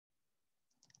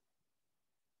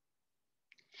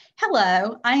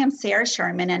Hello, I am Sarah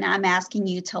Scheurmann, and I'm asking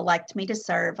you to elect me to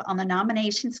serve on the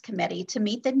nominations committee to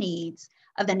meet the needs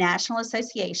of the National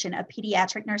Association of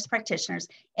Pediatric Nurse Practitioners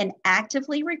in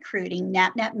actively recruiting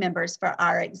NAPNAP members for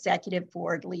our executive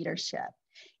board leadership.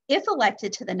 If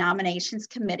elected to the nominations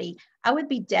committee, I would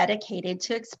be dedicated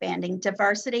to expanding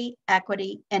diversity,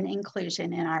 equity, and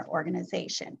inclusion in our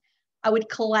organization. I would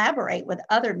collaborate with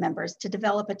other members to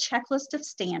develop a checklist of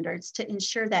standards to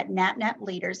ensure that NAPNAP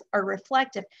leaders are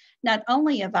reflective not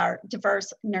only of our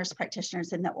diverse nurse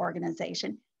practitioners in the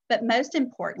organization, but most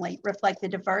importantly, reflect the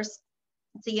diversity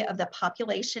of the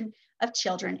population of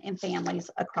children and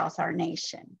families across our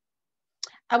nation.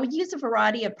 I would use a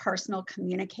variety of personal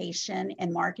communication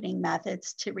and marketing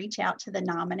methods to reach out to the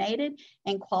nominated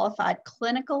and qualified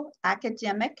clinical,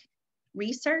 academic,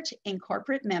 research, and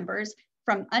corporate members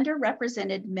from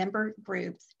underrepresented member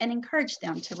groups and encourage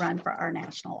them to run for our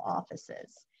national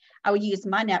offices. I would use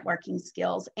my networking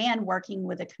skills and working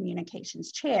with a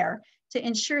communications chair to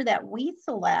ensure that we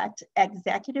select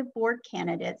executive board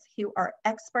candidates who are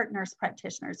expert nurse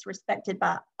practitioners respected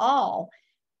by all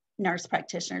nurse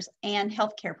practitioners and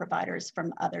healthcare providers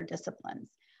from other disciplines.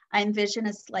 I envision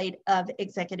a slate of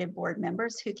executive board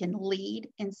members who can lead,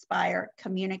 inspire,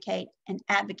 communicate, and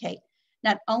advocate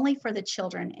not only for the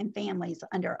children and families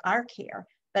under our care,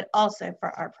 but also for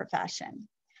our profession.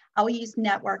 I will use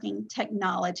networking,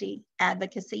 technology,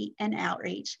 advocacy, and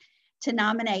outreach to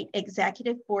nominate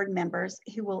executive board members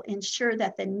who will ensure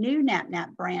that the new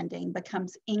NAPNAP branding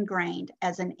becomes ingrained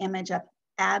as an image of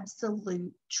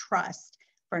absolute trust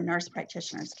for nurse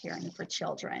practitioners caring for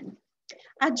children.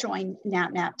 I joined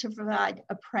NAPNAP to provide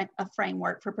a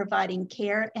framework for providing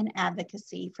care and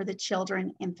advocacy for the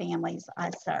children and families I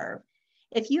serve.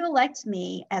 If you elect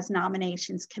me as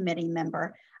nominations committee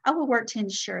member, I will work to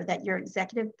ensure that your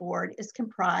executive board is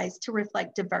comprised to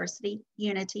reflect diversity,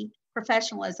 unity,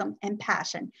 professionalism, and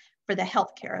passion for the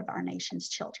healthcare of our nation's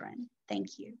children.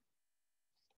 Thank you.